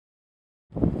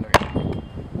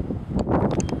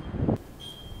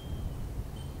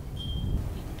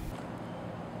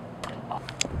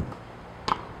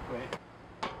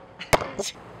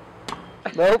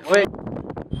Nope. Wait.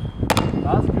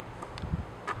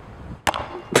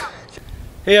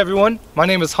 Hey everyone, my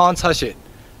name is Hans Huschitt.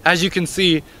 As you can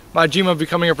see, my dream of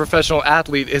becoming a professional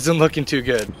athlete isn't looking too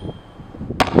good.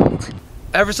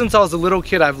 Ever since I was a little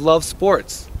kid, I've loved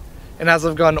sports. And as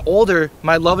I've gotten older,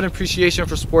 my love and appreciation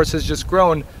for sports has just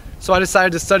grown, so I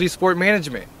decided to study sport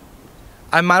management.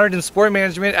 I minored in sport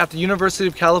management at the University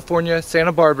of California,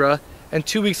 Santa Barbara, and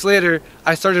 2 weeks later,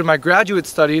 I started my graduate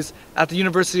studies at the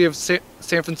University of San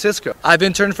Francisco. I've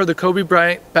interned for the Kobe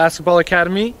Bryant Basketball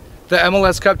Academy, the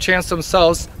MLS Cup champs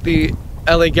themselves, the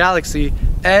LA Galaxy,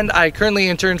 and I currently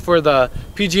intern for the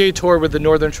PGA Tour with the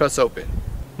Northern Trust Open.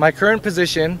 My current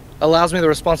position allows me the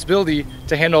responsibility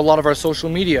to handle a lot of our social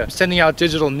media, sending out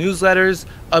digital newsletters,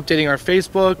 updating our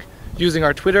Facebook, using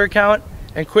our Twitter account,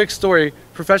 and quick story,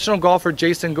 professional golfer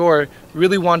Jason Gore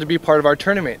really wanted to be part of our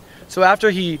tournament. So after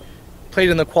he played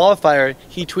in the qualifier,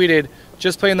 he tweeted,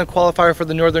 "Just playing the qualifier for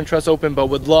the Northern Trust Open, but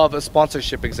would love a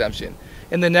sponsorship exemption."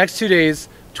 In the next 2 days,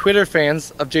 Twitter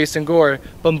fans of Jason Gore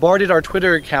bombarded our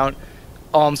Twitter account,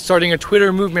 starting a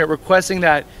Twitter movement requesting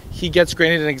that he gets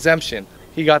granted an exemption.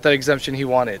 He got that exemption he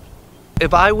wanted.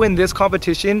 If I win this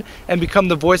competition and become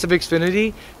the voice of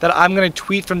Xfinity, that I'm going to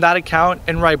tweet from that account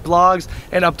and write blogs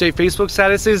and update Facebook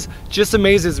statuses just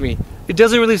amazes me. It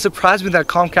doesn't really surprise me that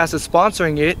Comcast is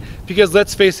sponsoring it because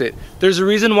let's face it, there's a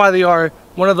reason why they are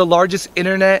one of the largest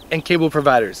internet and cable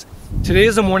providers. Today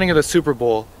is the morning of the Super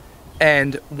Bowl,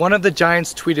 and one of the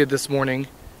Giants tweeted this morning,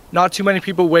 "Not too many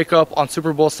people wake up on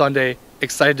Super Bowl Sunday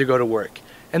excited to go to work."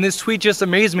 And this tweet just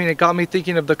amazed me and it got me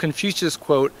thinking of the Confucius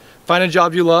quote, "Find a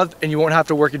job you love and you won't have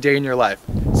to work a day in your life."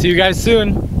 See you guys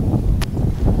soon.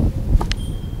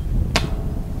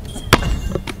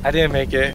 I didn't make it.